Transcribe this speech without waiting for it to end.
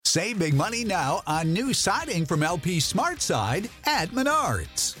Save big money now on new siding from LP SmartSide at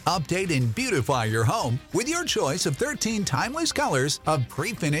Menards. Update and beautify your home with your choice of 13 timeless colors of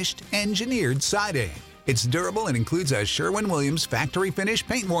pre-finished engineered siding. It's durable and includes a Sherwin-Williams factory finish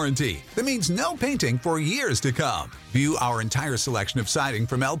paint warranty that means no painting for years to come. View our entire selection of siding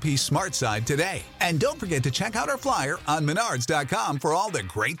from LP SmartSide today. And don't forget to check out our flyer on Menards.com for all the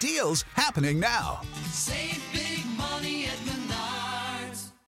great deals happening now. Save big money at Menards.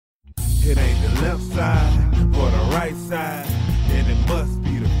 It ain't the left side or the right side, and it must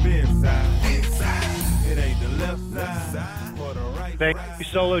be the fin side. Inside. It ain't the left side or the right side. Thank you,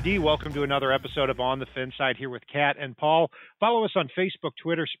 Solo D. Welcome to another episode of On the Fin Side here with Kat and Paul. Follow us on Facebook,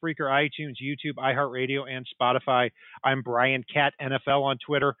 Twitter, Spreaker, iTunes, YouTube, iHeartRadio, and Spotify. I'm Brian Cat NFL on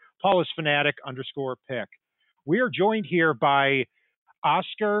Twitter. Paul is fanatic_pick. We are joined here by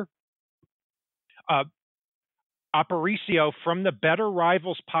Oscar Aparicio from the Better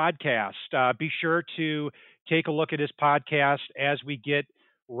Rivals podcast. Be sure to take a look at his podcast as we get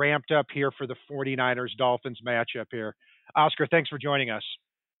ramped up here for the 49ers-Dolphins matchup here. Oscar, thanks for joining us.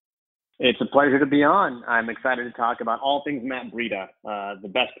 It's a pleasure to be on. I'm excited to talk about all things Matt Breida, the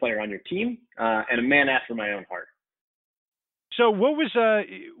best player on your team, and a man after my own heart. So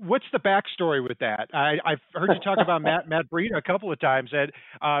what's the backstory with that? I've heard you talk about Matt Breida a couple of times, and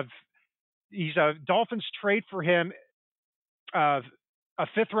he's a Dolphins trade for him, a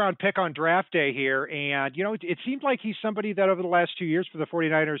fifth-round pick on draft day here. And, you know, it seemed like he's somebody that over the last 2 years for the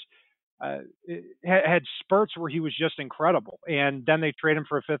 49ers had spurts where he was just incredible. And then they trade him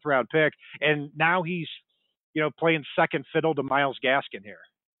for a fifth-round pick. And now he's, you know, playing second fiddle to Myles Gaskin here.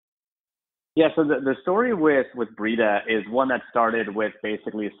 Yeah, so the story with Breida is one that started with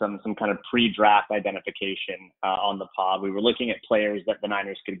basically some kind of pre-draft identification on the pod. We were looking at players that the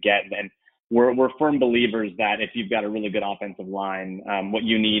Niners could get, and we're firm believers that if you've got a really good offensive line, what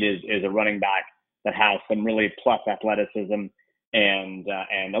you need is a running back that has some really plus athleticism and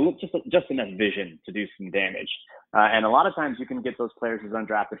just enough vision to do some damage. And a lot of times you can get those players as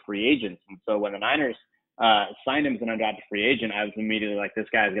undrafted free agents. And so when the Niners signed him as an undrafted free agent, I was immediately like, this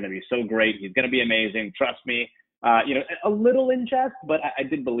guy is going to be so great. He's going to be amazing. Trust me. You know, a little in jest, but I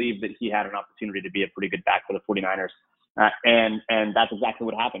did believe that he had an opportunity to be a pretty good back for the 49ers. And that's exactly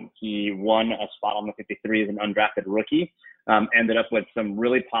what happened. He won a spot on the 53 as an undrafted rookie, ended up with some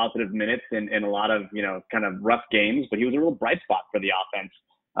really positive minutes in a lot of, you know, kind of rough games, but he was a real bright spot for the offense.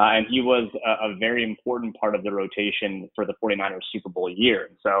 And he was a very important part of the rotation for the 49ers Super Bowl year.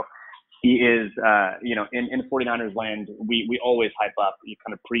 And so he is, you know, in 49ers land, we always hype up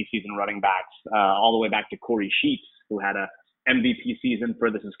kind of preseason running backs, all the way back to Corey Sheets, who had a MVP season for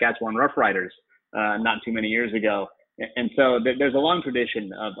the Saskatchewan Roughriders not too many years ago. And so there's a long tradition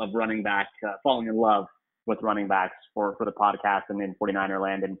of running back falling in love with running backs for the podcast and in 49er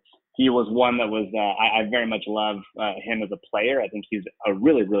land. And he was one that was, I very much love him as a player. I think he's a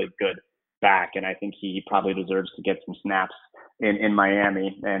really, really good back, and I think he probably deserves to get some snaps in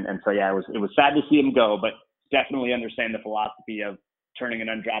Miami. And so, yeah, it was sad to see him go, but definitely understand the philosophy of turning an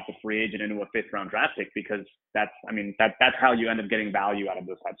undrafted free agent into a fifth-round draft pick, because that's how you end up getting value out of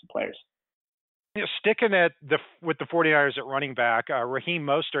those types of players. You know, sticking with the 49ers at running back, Raheem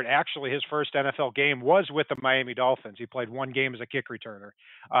Mostert, actually his first NFL game was with the Miami Dolphins. He played one game as a kick returner.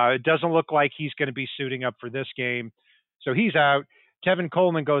 It doesn't look like he's going to be suiting up for this game, so he's out. Tevin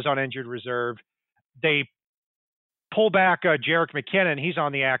Coleman goes on injured reserve. They pull back Jerick McKinnon. He's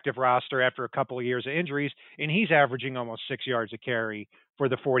on the active roster after a couple of years of injuries, and he's averaging almost 6 yards a carry for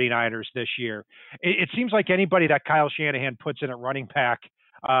the 49ers this year. It seems like anybody that Kyle Shanahan puts in at running back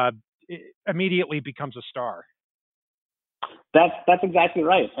immediately becomes a star. That's exactly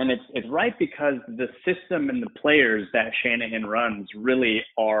right. And it's right because the system and the players that Shanahan runs really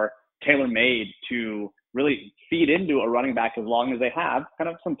are tailor-made to really feed into a running back as long as they have kind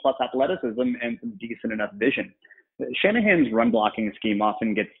of some plus athleticism and some decent enough vision. Shanahan's run blocking scheme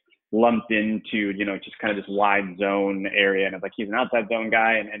often gets lumped into, you know, just kind of this wide zone area. And it's like he's an outside zone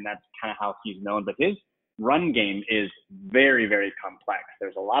guy, and that's kind of how he's known. But his run game is very, very complex.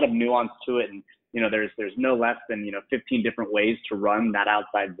 There's a lot of nuance to it. And, you know, there's no less than, 15 different ways to run that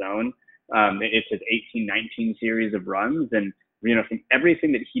outside zone. It's his 18-19 series of runs. And, from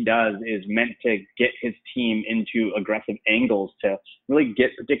everything that he does is meant to get his team into aggressive angles to really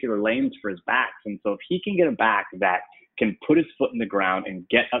get particular lanes for his backs. And so if he can get a back that can put his foot in the ground and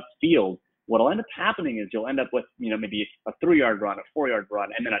get upfield, what'll end up happening is you'll end up with, maybe a 3-yard run, a 4-yard run,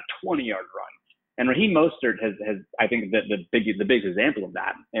 and then a 20-yard run. And Raheem Mostert has I think, the big example of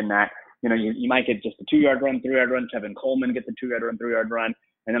that, in that, you might get just a 2-yard run, 3-yard run. Tevin Coleman gets a 2-yard run, 3-yard run.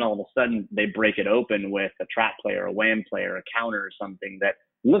 And then all of a sudden they break it open with a trap player, a wham player, a counter or something that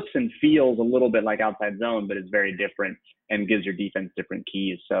looks and feels a little bit like outside zone, but is very different and gives your defense different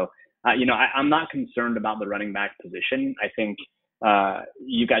keys. So, I'm not concerned about the running back position. I think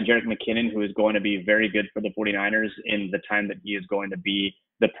you got Jerick McKinnon, who is going to be very good for the 49ers in the time that he is going to be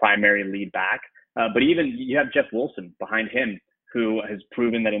the primary lead back. But even you have Jeff Wilson behind him, who has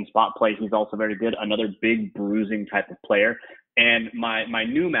proven that in spot play, he's also very good. Another big bruising type of player. And my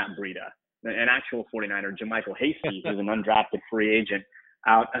new Matt Breida, an actual 49er, JaMycal Hasty, who's an undrafted free agent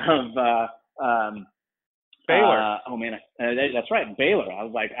out of Baylor. That's right, Baylor. I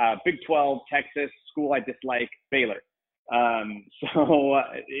was like, Big 12, Texas, school I dislike, Baylor. So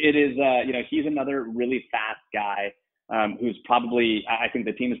it is, he's another really fast guy who's probably, I think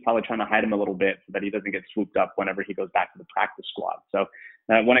the team is probably trying to hide him a little bit so that he doesn't get swooped up whenever he goes back to the practice squad. So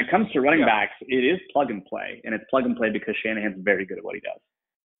when it comes to running backs, it is plug and play, and it's plug and play because Shanahan's very good at what he does.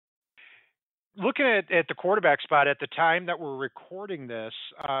 Looking at the quarterback spot at the time that we're recording this,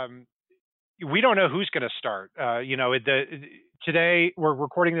 we don't know who's going to start. Today we're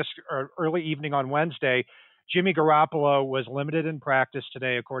recording this early evening on Wednesday. Jimmy Garoppolo was limited in practice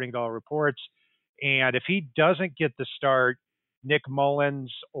today, according to all reports. And if he doesn't get the start, Nick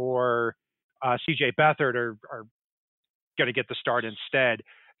Mullins or CJ Beathard are going to get the start instead.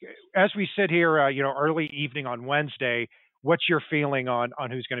 As we sit here, early evening on Wednesday, what's your feeling on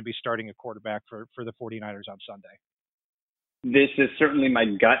who's going to be starting a quarterback for the 49ers on Sunday? This is certainly my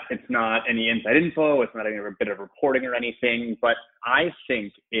gut. It's not any inside info. It's not any bit of reporting or anything. But I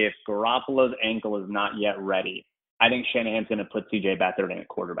think if Garoppolo's ankle is not yet ready, I think Shanahan's going to put CJ Beathard in at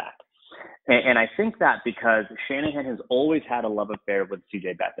quarterback. And I think that because Shanahan has always had a love affair with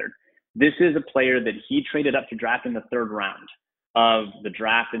CJ Beathard. This is a player that he traded up to draft in the third round of the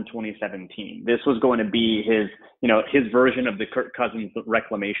draft in 2017. This was going to be his version of the Kirk Cousins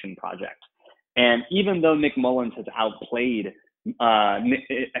reclamation project. And even though Nick Mullins has outplayed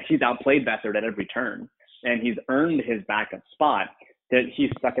Beathard at every turn, and he's earned his backup spot, that he's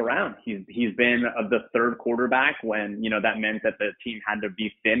stuck around. He's been the third quarterback when, that meant that the team had to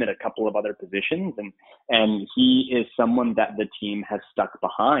be thin at a couple of other positions. And he is someone that the team has stuck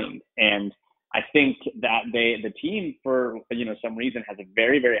behind. And I think that the team, for, some reason, has a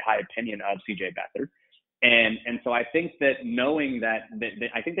very, very high opinion of CJ Beathard. And so I think that knowing that,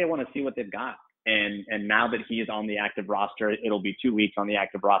 I think they want to see what they've got. And now that he is on the active roster, it'll be 2 weeks on the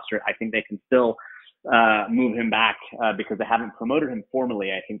active roster. I think they can still move him back because they haven't promoted him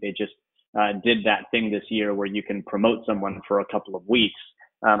formally. I think they just did that thing this year where you can promote someone for a couple of weeks.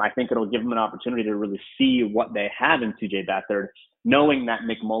 I think it'll give them an opportunity to really see what they have in CJ Beathard, knowing that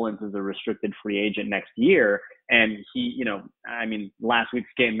Nick Mullins is a restricted free agent next year. And he, last week's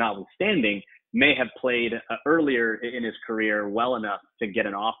game notwithstanding, may have played earlier in his career well enough to get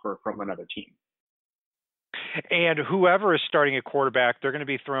an offer from another team. And whoever is starting at quarterback, they're going to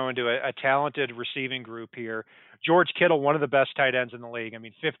be thrown to a talented receiving group here. George Kittle, one of the best tight ends in the league.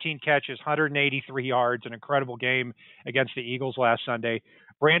 15 catches, 183 yards, an incredible game against the Eagles last Sunday.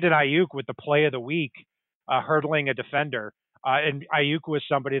 Brandon Ayuk with the play of the week, hurdling a defender. And Ayuk was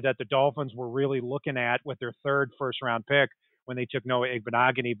somebody that the Dolphins were really looking at with their third first-round pick when they took Noah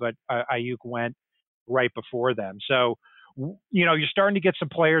Igbenogany, but Ayuk went right before them. So, you're starting to get some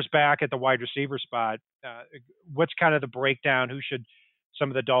players back at the wide receiver spot. What's kind of the breakdown? Who should some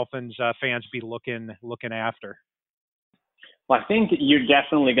of the Dolphins fans be looking after? Well, I think you're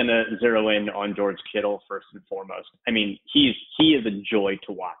definitely going to zero in on George Kittle first and foremost. He is a joy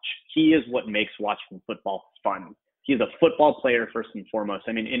to watch. He is what makes watching football fun. He's a football player first and foremost.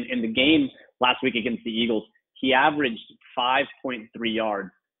 In the game last week against the Eagles, he averaged 5.3 yards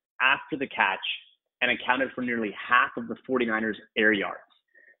after the catch and accounted for nearly half of the 49ers' air yards.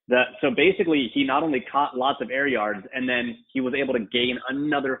 So basically, he not only caught lots of air yards, and then he was able to gain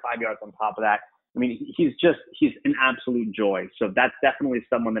another 5 yards on top of that. He's an absolute joy. So that's definitely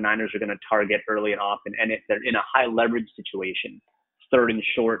someone the Niners are going to target early and often. And if they're in a high leverage situation, third and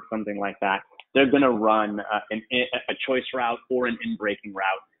short, something like that, they're going to run a choice route or an in-breaking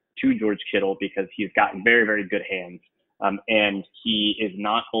route to George Kittle because he's got very, very good hands. And he is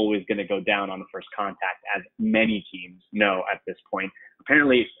not always going to go down on the first contact, as many teams know at this point.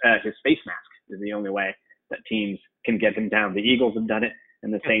 Apparently, his face mask is the only way that teams can get him down. The Eagles have done it,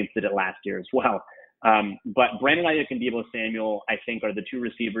 and the Saints did it last year as well. But Brandon Ayuk and Deebo Samuel, I think, are the two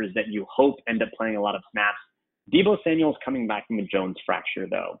receivers that you hope end up playing a lot of snaps. Deebo Samuel's coming back from a Jones fracture,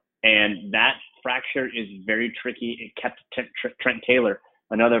 though, and that fracture is very tricky. It kept Trent Taylor,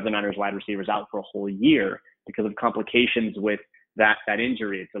 another of the Niners wide receivers, out for a whole year because of complications with that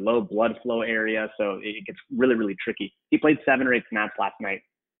injury. It's a low blood flow area, so it gets really, really tricky. He played 7 or 8 snaps last night.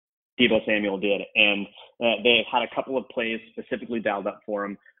 Deebo Samuel did. And they had a couple of plays specifically dialed up for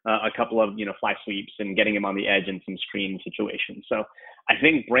him, a couple of, fly sweeps and getting him on the edge in some screen situations. So I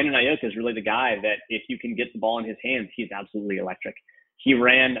think Brandon Ayuk is really the guy that if you can get the ball in his hands, he's absolutely electric. He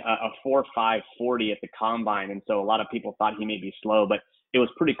ran a 4.5 40 at the combine, and so a lot of people thought he may be slow, but it was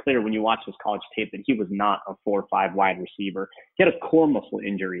pretty clear when you watch his college tape that he was not a 4.5 wide receiver. He had a core muscle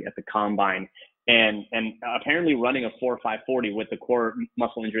injury at the combine, and apparently running a 4.5 40 with the core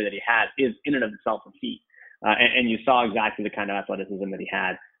muscle injury that he had is in and of itself a feat. And you saw exactly the kind of athleticism that he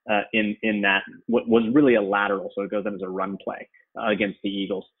had in that what was really a lateral, so it goes in as a run play against the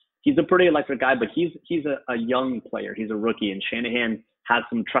Eagles. He's a pretty electric guy, but he's a young player. He's a rookie, and Shanahan has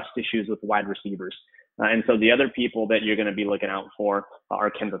some trust issues with wide receivers. And so the other people that you're going to be looking out for are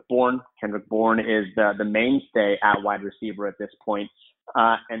Kendrick Bourne. Kendrick Bourne is the mainstay at wide receiver at this point.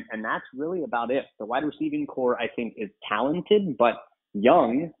 And that's really about it. The wide receiving core, I think, is talented, but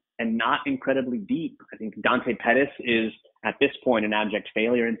young and not incredibly deep. I think Dante Pettis is, at this point, an abject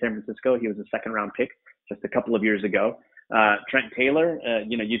failure in San Francisco. He was a second-round pick just a couple of years ago. Trent Taylor,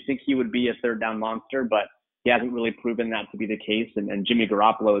 you'd think he would be a third-down monster, but he hasn't really proven that to be the case. And Jimmy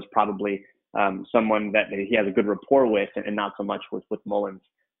Garoppolo is probably someone that he has a good rapport with, and not so much with Mullins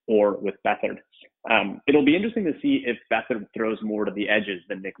or with Beathard. It'll be interesting to see if Beathard throws more to the edges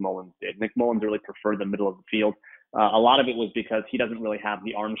than Nick Mullins did. Nick Mullins really preferred the middle of the field. A lot of it was because he doesn't really have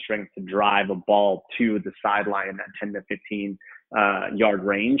the arm strength to drive a ball to the sideline in that 10 to 15 yard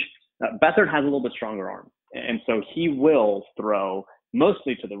range. Beathard has a little bit stronger arm, and so he will throw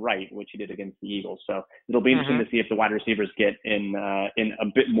mostly to the right, which he did against the Eagles. So it'll be interesting to see if the wide receivers get in a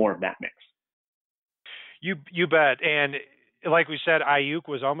bit more of that mix. You bet. And like we said, Ayuk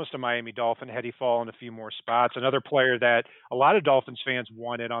was almost a Miami Dolphin had he fallen a few more spots. Another player that a lot of Dolphins fans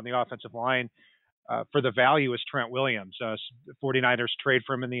wanted on the offensive line for the value is Trent Williams. 49ers trade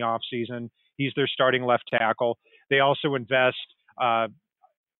for him in the offseason. He's their starting left tackle. They also invest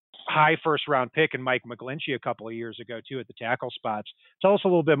high first-round pick in Mike McGlinchey a couple of years ago, too, at the tackle spots. Tell us a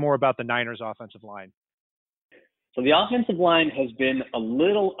little bit more about the Niners offensive line. So the offensive line has been a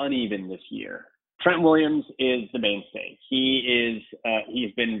little uneven this year. Trent Williams is the mainstay. He's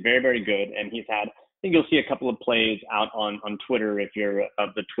been very, very good, and he's had, I think you'll see a couple of plays out on Twitter if you're of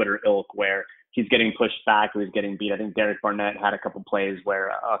the Twitter ilk where he's getting pushed back or he's getting beat. I think Derek Barnett had a couple plays where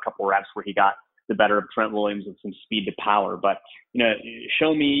a couple reps where he got the better of Trent Williams with some speed to power. But,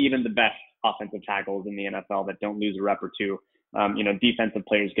 show me even the best offensive tackles in the NFL that don't lose a rep or two. Defensive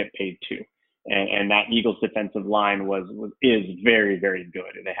players get paid too. And that Eagles defensive line is very, very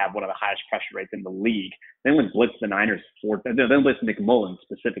good. They have one of the highest pressure rates in the league. They only blitzed the Niners they blitzed Nick Mullins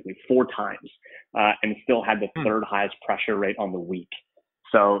specifically 4 times, and still had the third highest pressure rate on the week.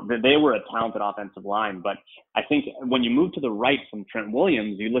 So they were a talented offensive line. But I think when you move to the right from Trent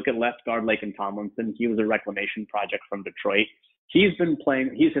Williams, you look at left guard Laken Tomlinson. He was a reclamation project from Detroit. He's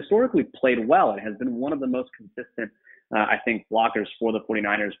historically played well and has been one of the most consistent I think blockers for the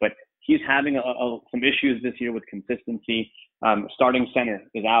 49ers, but he's having some issues this year with consistency. Starting center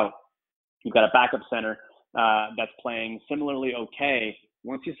is out. You've got a backup center that's playing similarly okay.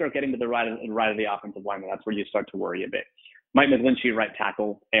 Once you start getting to the right of the offensive line, that's where you start to worry a bit. Mike McGlinchey, right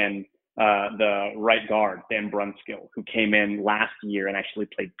tackle, and the right guard, Dan Brunskill, who came in last year and actually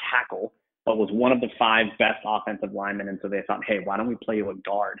played tackle, but was one of the 5 best offensive linemen. And so they thought, hey, why don't we play you at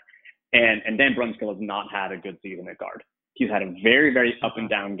guard? And Dan Brunskill has not had a good season at guard. He's had a very, very up and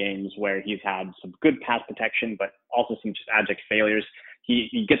down games where he's had some good pass protection, but also some just abject failures.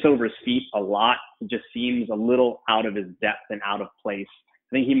 He gets over his feet a lot. He just seems a little out of his depth and out of place.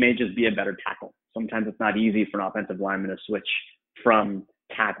 I think he may just be a better tackle. Sometimes it's not easy for an offensive lineman to switch from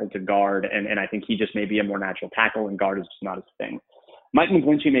tackle to guard, and I think he just may be a more natural tackle, and guard is just not his thing. Mike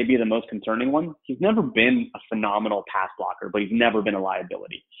McGlinchey may be the most concerning one. He's never been a phenomenal pass blocker, but he's never been a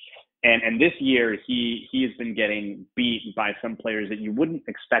liability. And this year, he has been getting beat by some players that you wouldn't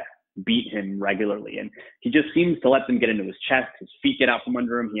expect beat him regularly. And he just seems to let them get into his chest. His feet get out from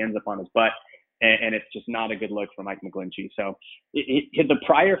under him. He ends up on his butt. And it's just not a good look for Mike McGlinchey. So the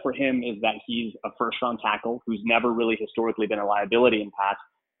prior for him is that he's a first-round tackle who's never really historically been a liability in pass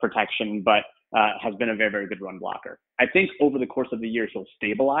protection, but has been a very, very good run blocker. I think over the course of the year, he'll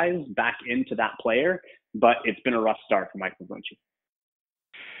stabilize back into that player, but it's been a rough start for Mike McGlinchey.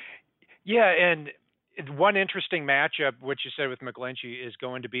 Yeah, and one interesting matchup, which you said with McGlinchey, is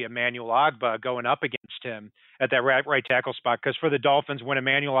going to be Emmanuel Ogbah going up against him at that right tackle spot. Because for the Dolphins, when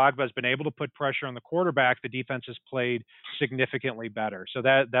Emmanuel Ogbah has been able to put pressure on the quarterback, the defense has played significantly better. So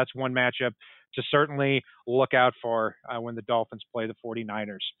that's one matchup to certainly look out for when the Dolphins play the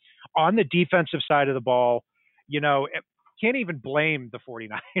 49ers. On the defensive side of the ball, can't even blame the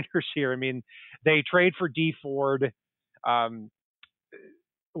 49ers here. I mean, they trade for D Ford um,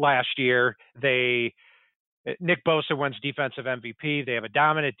 last year. Nick Bosa wins defensive MVP. They have a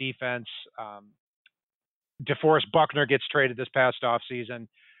dominant defense. DeForest Buckner gets traded this past offseason.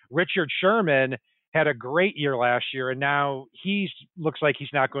 Richard Sherman had a great year last year, and now he looks like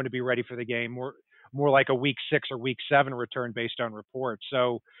he's not going to be ready for the game. More like a week 6 or week 7 return based on reports.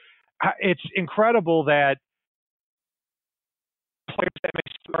 So it's incredible that players that may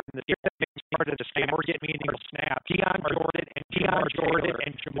start in the year that may start at the same or get meaningful snaps. Deion Jordan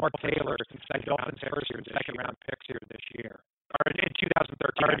and Jamar Taylor consecutive Dolphins first and second round picks here this year, or in 2013.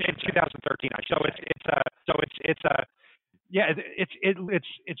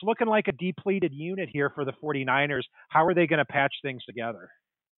 It's looking like a depleted unit here for the 49ers. How are they going to patch things together?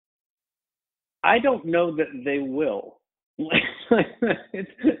 I don't know that they will.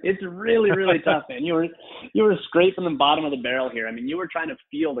 It's really tough, man. You were scraping the bottom of the barrel here. I mean, you were trying to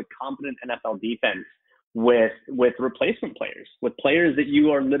field a competent NFL defense with replacement players, with players that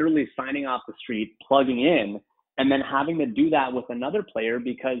you are literally signing off the street, plugging in, and then having to do that with another player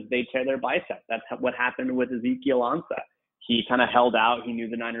because they tear their bicep. That's what happened with Ezekiel Ansah. He kind of held out. He knew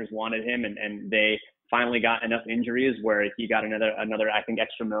the Niners wanted him, and they finally got enough injuries where he got another I think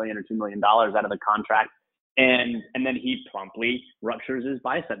extra $1 million or $2 million out of the contract. And then he promptly ruptures his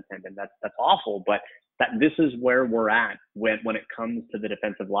bicep tendon. That's awful, but this is where we're at when it comes to the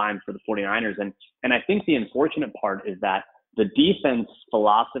defensive line for the 49ers. And I think the unfortunate part is that the defense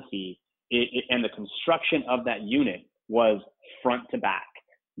philosophy and the construction of that unit was front to back.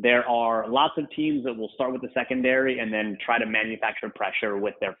 There are lots of teams that will start with the secondary and then try to manufacture pressure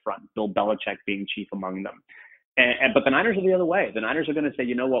with their front, Bill Belichick being chief among them. But the Niners are the other way. The Niners are going to say,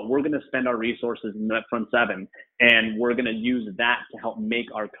 you know what, we're going to spend our resources in that front seven, and we're going to use that to help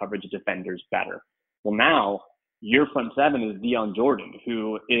make our coverage defenders better. Well, now your front seven is Deion Jordan,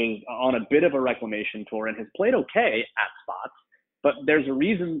 who is on a bit of a reclamation tour and has played okay at spots, but there's a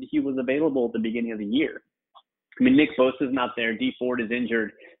reason he was available at the beginning of the year. I mean, Nick Bosa's not there. D Ford is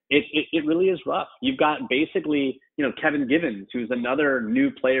injured. It really is rough. You've got basically, Kevin Givens, who's another new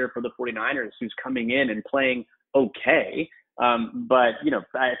player for the 49ers, who's coming in and playing okay. But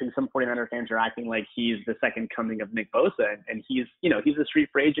I think some 49er fans are acting like he's the second coming of Nick Bosa, and he's a street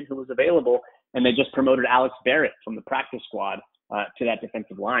free agent who was available, and they just promoted Alex Barrett from the practice squad to that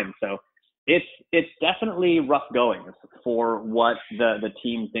defensive line. So it's definitely rough going for what the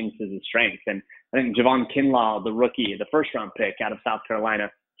team thinks is a strength. And I think Javon Kinlaw, the rookie, the first round pick out of South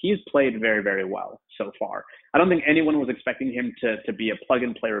Carolina, he's played very, very well so far. I don't think anyone was expecting him to be a plug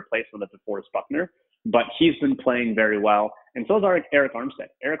and play replacement of DeForest Buckner, but he's been playing very well. And so is Eric Armstead.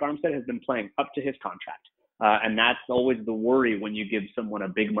 Eric Armstead has been playing up to his contract. And that's always the worry when you give someone a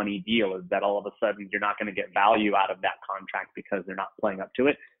big money deal, is that all of a sudden you're not going to get value out of that contract because they're not playing up to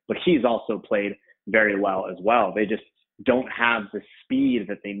it. But he's also played very well as well. They just don't have the speed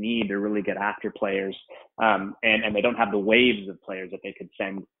that they need to really get after players. And they don't have the waves of players that they could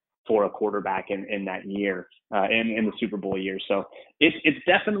send for a quarterback in that year, in the Super Bowl year. So it's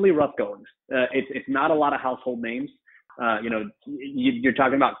definitely rough goings. It's not a lot of household names. You're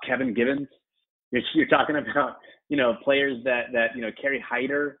talking about Kevin Givens. You're talking about, players that Kerry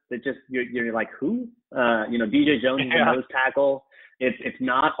Hyder, that just, you're like, who? DJ Jones, the nose tackle. It's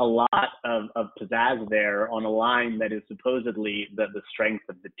not a lot of pizzazz there on a line that is supposedly the strength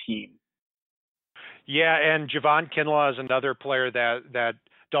of the team. Yeah, and Javon Kinlaw is another player that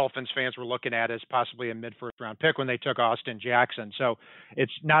Dolphins fans were looking at as possibly a mid-first round pick when they took Austin Jackson. So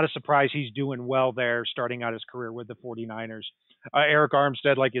it's not a surprise he's doing well there, starting out his career with the 49ers. Eric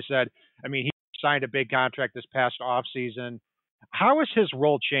Armstead, like you said, I mean, he signed a big contract this past offseason. How has his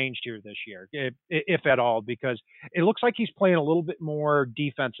role changed here this year, if at all? Because it looks like he's playing a little bit more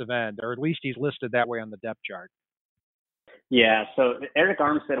defensive end, or at least he's listed that way on the depth chart. Yeah, so Eric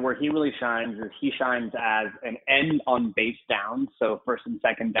Armstead, where he really shines is he shines as an end on base down. So first and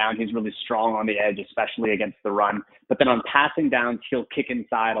second down, he's really strong on the edge, especially against the run. But then on passing downs, he'll kick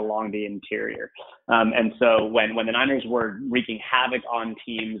inside along the interior. And so when the Niners were wreaking havoc on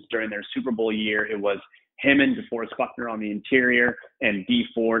teams during their Super Bowl year, it was him and DeForest Buckner on the interior and D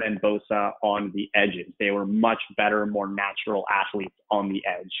Ford and Bosa on the edges. They were much better, more natural athletes on the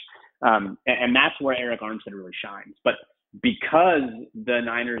edge. And that's where Eric Armstead really shines. But because the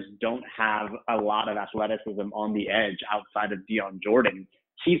Niners don't have a lot of athleticism on the edge outside of Deion Jordan,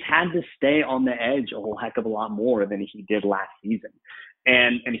 he's had to stay on the edge a whole heck of a lot more than he did last season.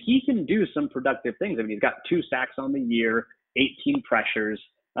 And he can do some productive things. I mean, he's got 2 sacks on the year, 18 pressures,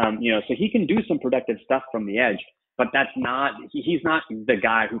 so he can do some productive stuff from the edge. but he's not the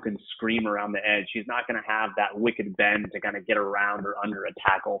guy who can scream around the edge. He's not going to have that wicked bend to kind of get around or under a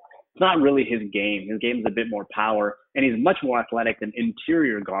tackle. It's not really his game. His game is a bit more power, and he's much more athletic than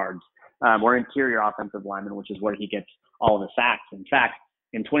interior guards or interior offensive linemen, which is where he gets all of the sacks. In fact,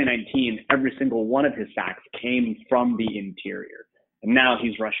 in 2019, every single one of his sacks came from the interior, and now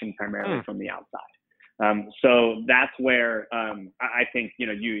he's rushing primarily from the outside. So that's where I think,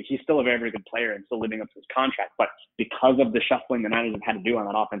 he's still a very, very good player and still living up to his contract. But because of the shuffling the Niners have had to do on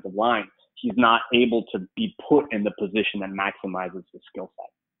that offensive line, he's not able to be put in the position that maximizes his skill set.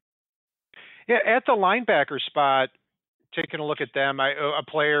 Yeah, at the linebacker spot, taking a look at them, a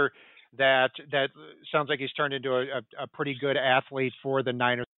player that sounds like he's turned into a pretty good athlete for the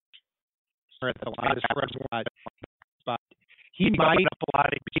Niners at the line is Fred Warner. He might up a lot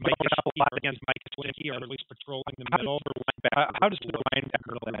against Mike Gesicki, or at least patrolling the middle. How does the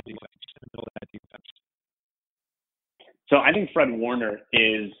linebacker in the middle of that defense? So I think Fred Warner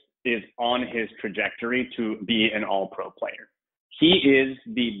is on his trajectory to be an all-pro player. He is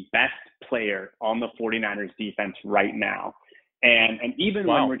the best player on the 49ers defense right now. And even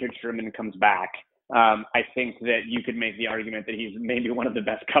when Richard Sherman comes back, I think that you could make the argument that he's maybe one of the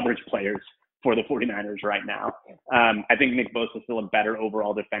best coverage players for the 49ers right now. I think Nick Bosa is still a better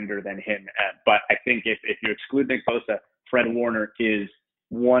overall defender than him. But I think if you exclude Nick Bosa, Fred Warner is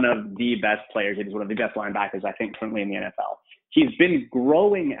one of the best players. He's one of the best linebackers, I think, currently in the NFL. He's been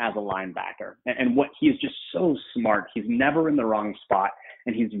growing as a linebacker. And what he's just so smart. He's never in the wrong spot.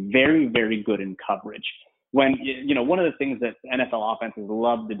 And he's very, very good in coverage. When, one of the things that NFL offenses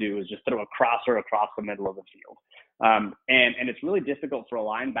love to do is just throw a crosser across the middle of the field. And it's really difficult for a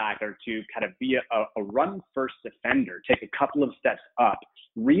linebacker to kind of be a run-first defender, take a couple of steps up,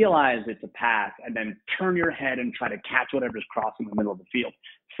 realize it's a pass, and then turn your head and try to catch whatever's crossing the middle of the field.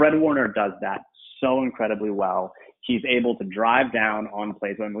 Fred Warner does that so incredibly well. He's able to drive down on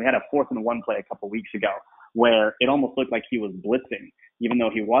plays. I mean, we had a 4th and 1 play a couple weeks ago where it almost looked like he was blitzing, even though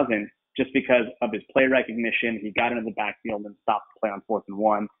he wasn't, just because of his play recognition. He got into the backfield and stopped the play on 4th and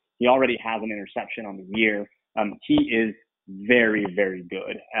 1. He already has an interception on the year. He is very, very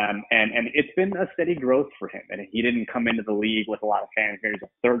good. And it's been a steady growth for him. And he didn't come into the league with a lot of fanfare. He's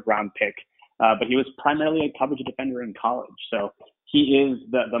a 3rd round pick, but he was primarily a coverage defender in college. So he is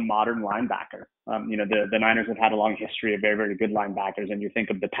the modern linebacker. The Niners have had a long history of very, very good linebackers. And you think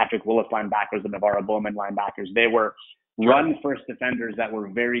of the Patrick Willis linebackers, the Navarro Bowman linebackers. They were run-first defenders that were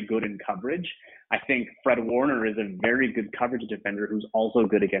very good in coverage. I think Fred Warner is a very good coverage defender who's also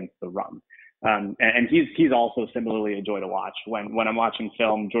good against the run. And he's also similarly a joy to watch. When I'm watching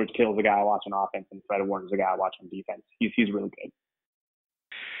film, George Kittle's a guy I watch on offense, and Fred Warner's a guy I watch on defense. He's really good.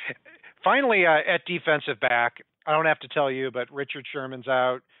 Finally, at defensive back, I don't have to tell you, but Richard Sherman's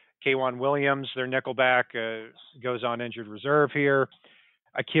out. K'Waun Williams, their nickelback, goes on injured reserve here.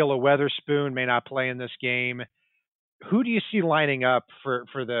 Ahkello Witherspoon may not play in this game. Who do you see lining up for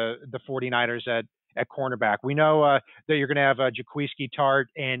the 49ers at cornerback? We know that you're going to have Jaquiski Tartt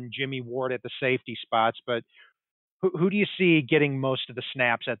and Jimmy Ward at the safety spots, but who do you see getting most of the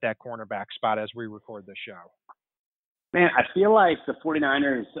snaps at that cornerback spot as we record this show? Man, I feel like the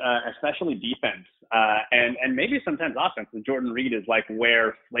 49ers, especially defense, and maybe sometimes offense, with Jordan Reed is like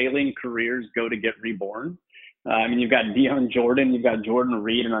where flailing careers go to get reborn. You've got Dion Jordan, you've got Jordan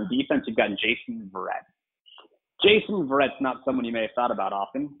Reed, and on defense, you've got Jason Verrett. Jason Verrett's not someone you may have thought about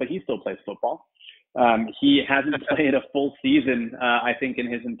often, but he still plays football. He hasn't played a full season, I think,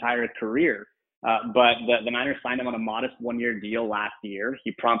 in his entire career. But the Niners signed him on a modest 1-year deal last year.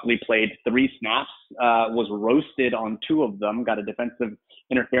 He promptly played 3 snaps, was roasted on 2 of them, got a defensive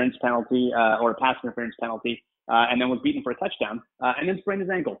interference penalty or a pass interference penalty, and then was beaten for a touchdown, and then sprained his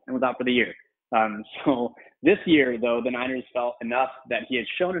ankle and was out for the year. So this year, though, the Niners felt enough that he had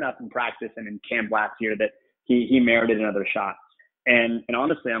shown enough in practice and in camp last year that he merited another shot. And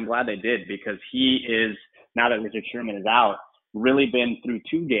honestly, I'm glad they did, because he is, now that Richard Sherman is out, really been through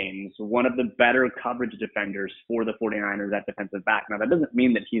 2 games, one of the better coverage defenders for the 49ers at defensive back. Now, that doesn't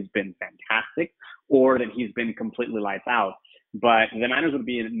mean that he's been fantastic or that he's been completely lights out, but the Niners would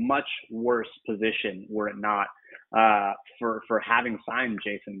be in a much worse position were it not for having signed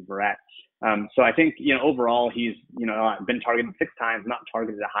Jason Verrett. So I think, overall, he's, been targeted 6 times, not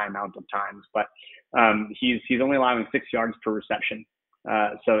targeted a high amount of times, but he's only allowing 6 yards per reception.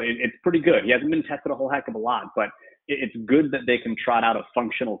 So it's pretty good. He hasn't been tested a whole heck of a lot, but it's good that they can trot out a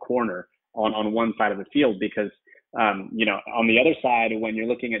functional corner on one side of the field, because, on the other side, when you're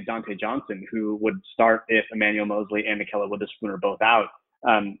looking at Dante Johnson, who would start if Emmanuel Moseley and Ahkello Witherspoon are both out,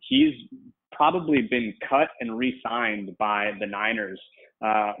 he's probably been cut and re-signed by the Niners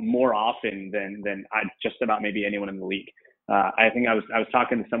more often than just about maybe anyone in the league. I think I was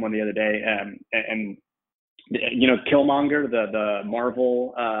talking to someone the other day, and you know, Killmonger, the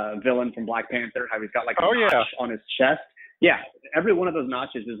Marvel villain from Black Panther, how he's got like a notch on his chest. Yeah, every one of those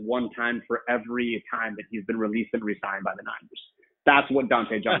notches is one time for every time that he's been released and re-signed by the Niners. That's what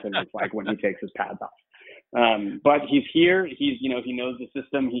Dante Johnson looks like when he takes his pads off. But he's here. He knows the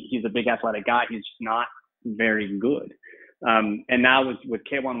system. He's a big athletic guy. He's just not very good. And now with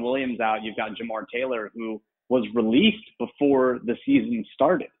K'Waun Williams out, you've got Jamar Taylor, who was released before the season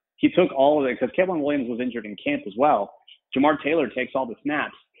started. He took all of it because K'Waun Williams was injured in camp as well. Jamar Taylor takes all the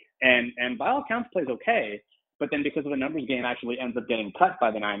snaps and by all accounts plays okay. But then because of a numbers game, actually ends up getting cut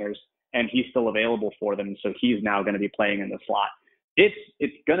by the Niners, and he's still available for them. So he's now going to be playing in the slot. It's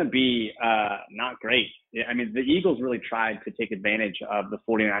going to be not great. I mean, the Eagles really tried to take advantage of the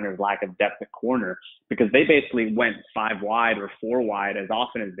 49ers' lack of depth at corner because they basically went 5 wide or 4 wide as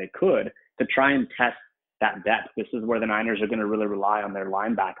often as they could to try and test that depth. This is where the Niners are going to really rely on their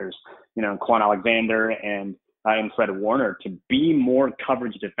linebackers, you know, Quan Alexander and Fred Warner to be more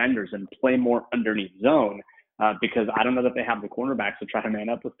coverage defenders and play more underneath zone. Because I don't know that they have the cornerbacks to try to man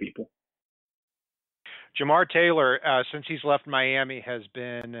up with people. Jamar Taylor, since he's left Miami, has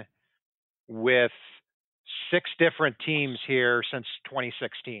been with 6 different teams here since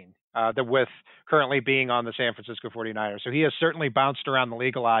 2016, with currently being on the San Francisco 49ers. So he has certainly bounced around the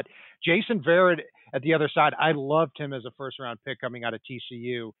league a lot. Jason Verrett at the other side, I loved him as a first-round pick coming out of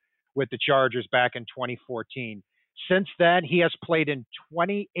TCU with the Chargers back in 2014. Since then, he has played in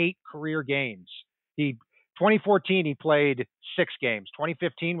 28 career games. 2014, he played 6 games.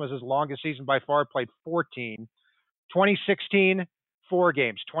 2015 was his longest season by far, played 14. 2016, 4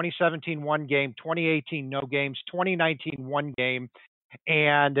 games. 2017, 1 game. 2018, no games. 2019, 1 game.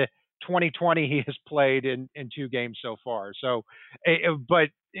 And 2020, he has played in 2 games so far. So, but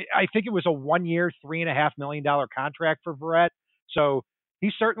I think it was a 1-year, $3.5 million contract for Verrett. So he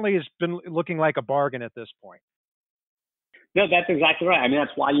certainly has been looking like a bargain at this point. No, that's exactly right. I mean,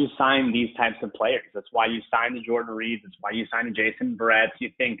 that's why you sign these types of players. That's why you sign the Jordan Reeds. That's why you sign a Jason Verrett. You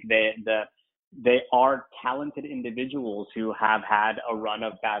think they are talented individuals who have had a run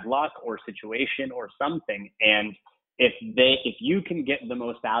of bad luck or situation or something. And if you can get the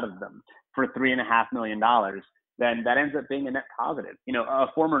most out of them for $3.5 million, then that ends up being a net positive. You know, a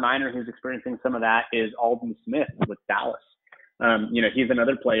former Niner who's experiencing some of that is Aldon Smith with Dallas. You know, he's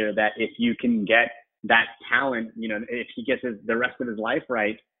another player that if you can get that talent, you know, if he gets the rest of his life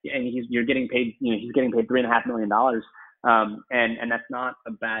right, and he's getting paid $3.5 million, and that's not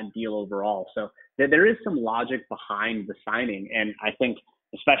a bad deal overall. So there is some logic behind the signing, and I think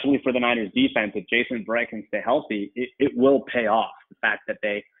especially for the Niners defense, if Jason Verrett can stay healthy, it will pay off. The fact that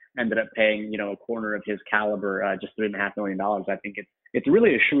they ended up paying, you know, a corner of his caliber just $3.5 million, I think it's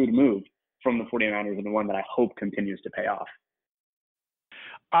really a shrewd move from the 49ers, and one that I hope continues to pay off.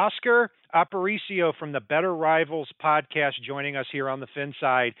 Oscar Aparicio from the Better Rivals podcast joining us here on the Fin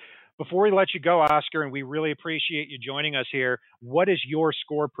Side. Before we let you go, Oscar, and we really appreciate you joining us here, what is your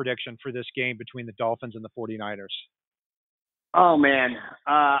score prediction for this game between the Dolphins and the 49ers? Oh, man.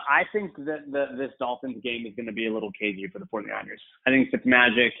 I think that this Dolphins game is going to be a little cagey for the 49ers. I think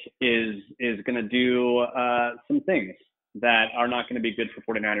Fitzmagic is going to do some things that are not going to be good for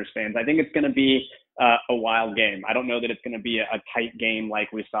 49ers fans. I think it's going to be a wild game. I don't know that it's going to be a tight game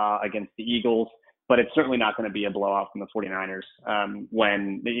like we saw against the Eagles, but it's certainly not going to be a blowout from the 49ers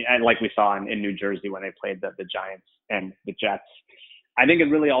like we saw in New Jersey when they played the Giants and the Jets. I think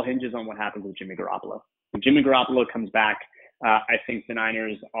it really all hinges on what happens with Jimmy Garoppolo. If Jimmy Garoppolo comes back, I think the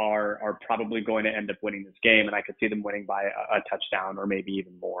Niners are probably going to end up winning this game, and I could see them winning by a touchdown or maybe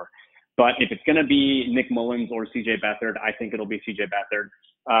even more. But if it's going to be Nick Mullins or C.J. Beathard, I think it'll be C.J. Beathard.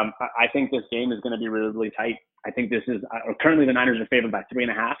 I think this game is going to be really, really tight. I think this is currently the Niners are favored by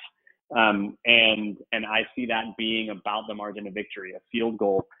 3.5, and I see that being about the margin of victory, a field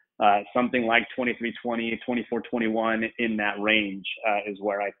goal, something like 23-20, 24-21 in that range is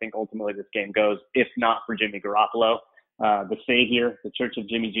where I think ultimately this game goes. If not for Jimmy Garoppolo, the Savior, the Church of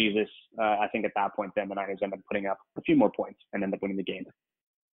Jimmy Jesus, I think at that point then the Niners end up putting up a few more points and end up winning the game.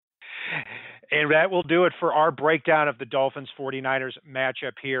 And that will do it for our breakdown of the Dolphins-49ers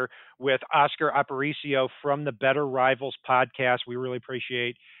matchup here with Oscar Aparicio from the Better Rivals podcast. We really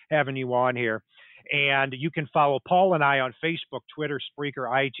appreciate having you on here. And you can follow Paul and I on Facebook, Twitter, Spreaker,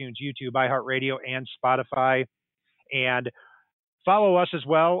 iTunes, YouTube, iHeartRadio, and Spotify. And follow us as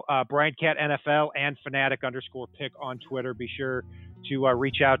well, Brian Cat NFL and Fanatic_pick on Twitter. Be sure to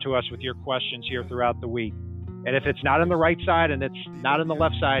reach out to us with your questions here throughout the week. And if it's not on the right side and it's not on the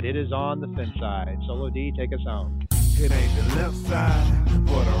left side, it is on the Fin Side. Solo D, take us home. It ain't the left side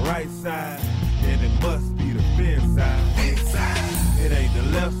or the right side, then it must be the fin side. It ain't the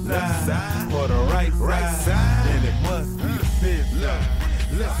left side or the right side, then it must be the fin side.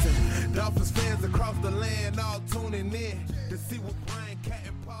 Listen, Dolphins fans across the land all tuning in to see what Brian Cat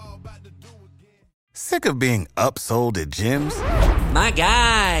and Paul about to do again. Sick of being upsold at gyms? My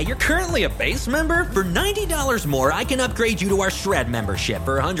guy, you're currently a base member? For $90 more, I can upgrade you to our Shred membership.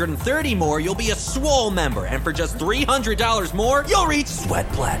 For $130 more, you'll be a Swole member. And for just $300 more, you'll reach Sweat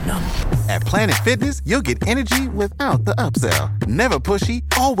Platinum. At Planet Fitness, you'll get energy without the upsell. Never pushy,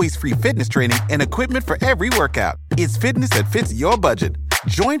 always free fitness training and equipment for every workout. It's fitness that fits your budget.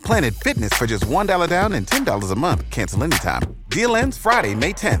 Join Planet Fitness for just $1 down and $10 a month. Cancel anytime. Deal ends Friday,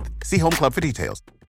 May 10th. See Home Club for details.